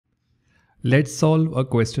Let's solve a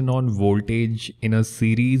question on voltage in a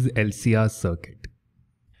series LCR circuit.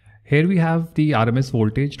 Here we have the RMS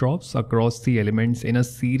voltage drops across the elements in a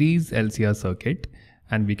series LCR circuit,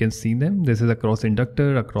 and we can see them. This is across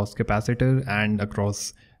inductor, across capacitor, and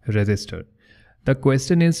across resistor. The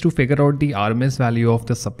question is to figure out the RMS value of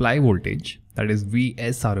the supply voltage, that is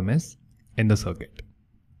Vs RMS, in the circuit.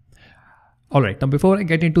 Alright, now before I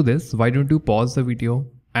get into this, why don't you pause the video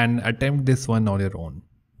and attempt this one on your own.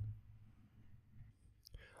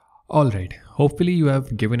 Alright, hopefully you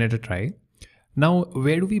have given it a try. Now,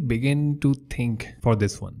 where do we begin to think for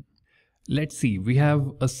this one? Let's see, we have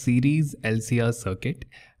a series LCR circuit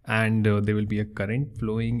and there will be a current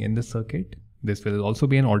flowing in the circuit. This will also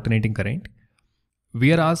be an alternating current.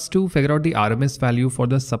 We are asked to figure out the RMS value for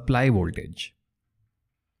the supply voltage.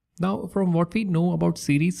 Now, from what we know about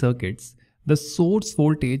series circuits, the source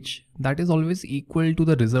voltage that is always equal to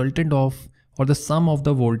the resultant of or the sum of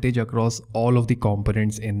the voltage across all of the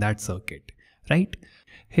components in that circuit, right?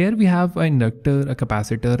 Here we have an inductor, a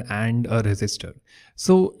capacitor, and a resistor.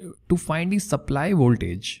 So to find the supply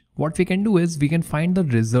voltage, what we can do is we can find the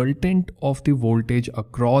resultant of the voltage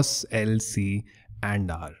across L, C,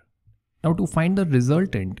 and R. Now to find the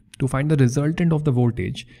resultant of the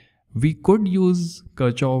voltage, we could use the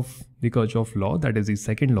Kirchhoff law, that is the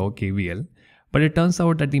second law, KVL, but it turns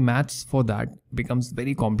out that the maths for that becomes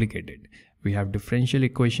very complicated. We have differential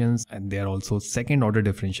equations and they are also second order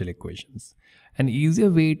differential equations. An easier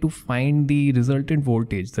way to find the resultant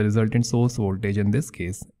voltage, the resultant source voltage in this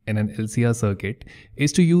case in an LCR circuit,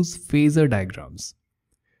 is to use phasor diagrams.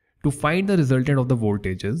 To find the resultant of the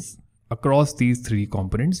voltages across these three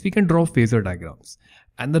components, we can draw phasor diagrams.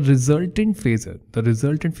 And the resultant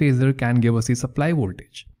phasor can give us the supply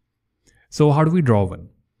voltage. So how do we draw one?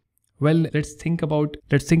 Well, let's think about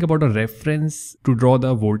a reference to draw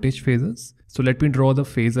the voltage phasors. So let me draw the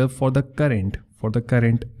phasor for the current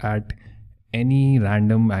at any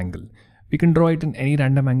random angle. We can draw it in any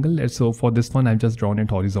random angle. So for this one, I've just drawn it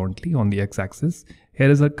horizontally on the x-axis. Here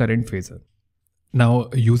is a current phasor. Now,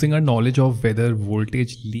 using our knowledge of whether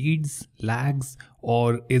voltage leads, lags,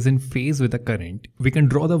 or is in phase with the current, we can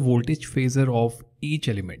draw the voltage phasor of each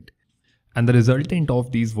element. And the resultant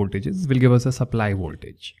of these voltages will give us a supply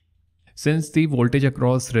voltage. Since the voltage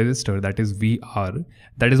across resistor, that is VR,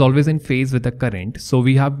 that is always in phase with the current, so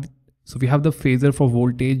we have the phasor for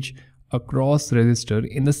voltage across resistor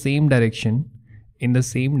in the same direction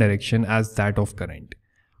as that of current.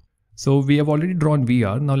 So we have already drawn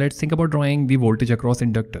VR. Now let's think about drawing the voltage across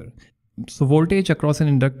inductor. So voltage across an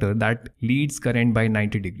inductor that leads current by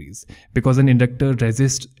 90 degrees because an inductor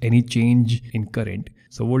resists any change in current.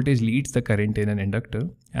 So voltage leads the current in an inductor.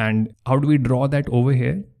 And how do we draw that over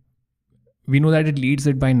here? We know that it leads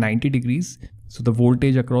it by 90 degrees. So the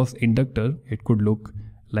voltage across inductor, it could look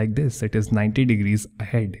like this. It is 90 degrees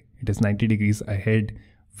ahead. It is 90 degrees ahead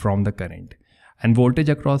from the current. And voltage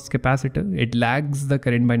across capacitor, it lags the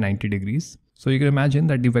current by 90 degrees. So you can imagine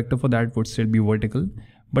that the vector for that would still be vertical,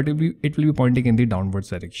 but it will be pointing in the downwards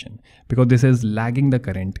direction because this is lagging the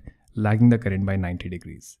current by 90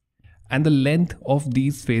 degrees. And the length of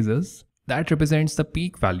these phasors, that represents the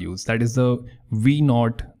peak values, that is the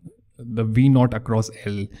V0 across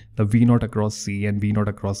L, the V0 across C, and V0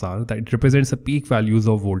 across R, that represents the peak values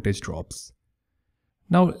of voltage drops.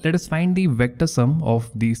 Now let us find the vector sum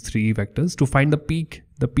of these three vectors to find the peak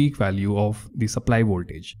value of the supply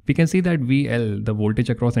voltage. We can see that VL, the voltage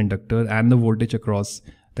across inductor, and the voltage across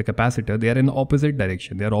the capacitor, they are in opposite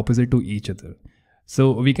direction. They are opposite to each other.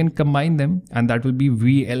 So we can combine them and that will be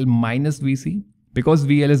VL minus VC because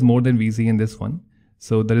VL is more than VC in this one.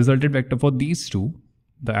 So the resultant vector for these two,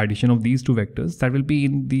 the addition of these two vectors, that will be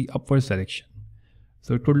in the upwards direction.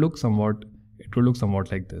 So it would look somewhat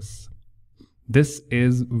like this. This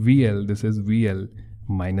is VL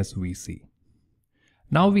minus VC.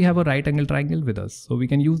 Now we have a right angle triangle with us. So we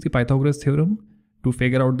can use the Pythagoras theorem to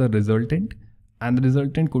figure out the resultant, and the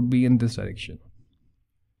resultant could be in this direction.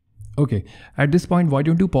 Okay, at this point, why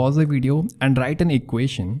don't you pause the video and write an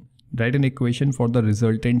equation for the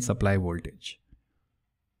resultant supply voltage.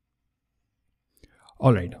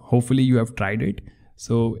 Alright, hopefully you have tried it.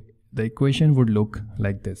 So the equation would look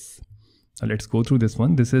like this. Now let's go through this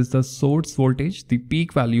one. This is the source voltage, the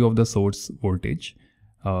peak value of the source voltage.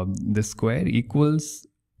 This square equals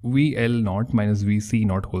VL0 minus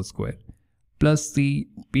VC0 whole square plus the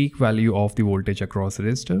peak value of the voltage across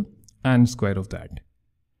resistor and square of that.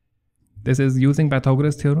 This is using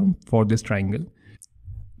Pythagoras theorem for this triangle.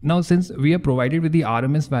 Now, since we are provided with the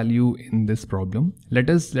RMS value in this problem, let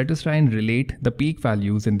us try and relate the peak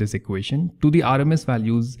values in this equation to the RMS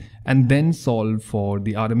values and then solve for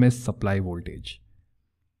the RMS supply voltage.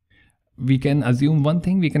 we can assume one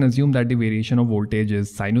thing. We can assume that the variation of voltage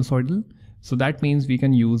is sinusoidal. So that means we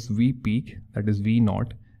can use V peak, that is V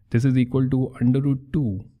naught. This is equal to under root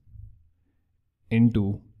 2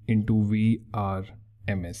 into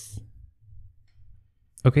VRMS.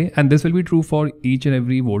 Okay, and this will be true for each and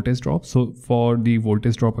every voltage drop. So for the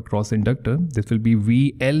voltage drop across inductor, this will be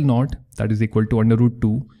VL naught, that is equal to under root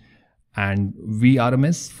 2 and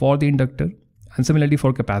VRMS for the inductor, and similarly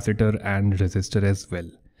for capacitor and resistor as well.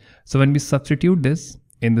 So when we substitute this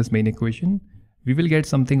in this main equation, we will get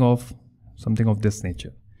something of this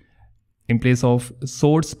nature. In place of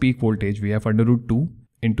source peak voltage, we have under root 2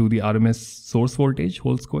 into the RMS source voltage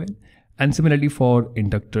whole square, and similarly for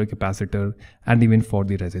inductor, capacitor, and even for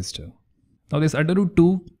the resistor. Now this under root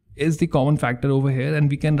 2 is the common factor over here, and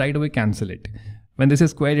we can right away cancel it. When this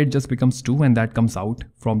is squared, it just becomes 2, and that comes out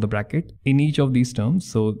from the bracket in each of these terms.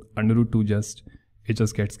 So under root 2 just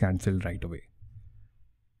gets cancelled right away.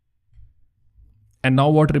 And now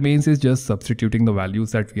what remains is just substituting the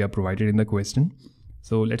values that we are provided in the question.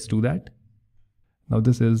 So let's do that. Now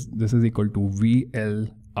this is equal to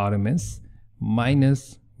VL RMS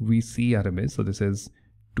minus VC RMS. So this is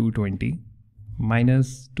 220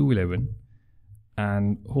 minus 211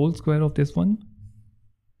 and whole square of this one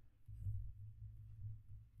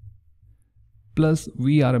plus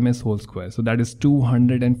VRMS whole square. So that is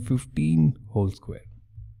 215 whole square.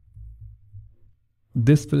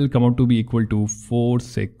 This will come out to be equal to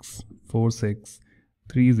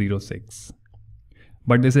 4646306.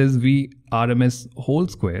 But this is VRMS whole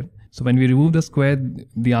square. So when we remove the square,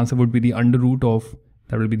 the answer would be the under root of,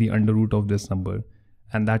 that will be the under root of this number.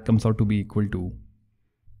 And that comes out to be equal to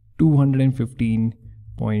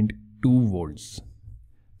 215.2 volts.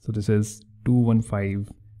 So this is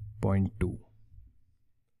 215.2.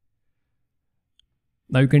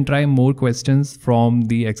 Now you can try more questions from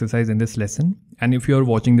the exercise in this lesson. And if you are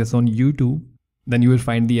watching this on YouTube, then you will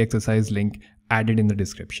find the exercise link added in the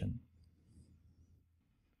description.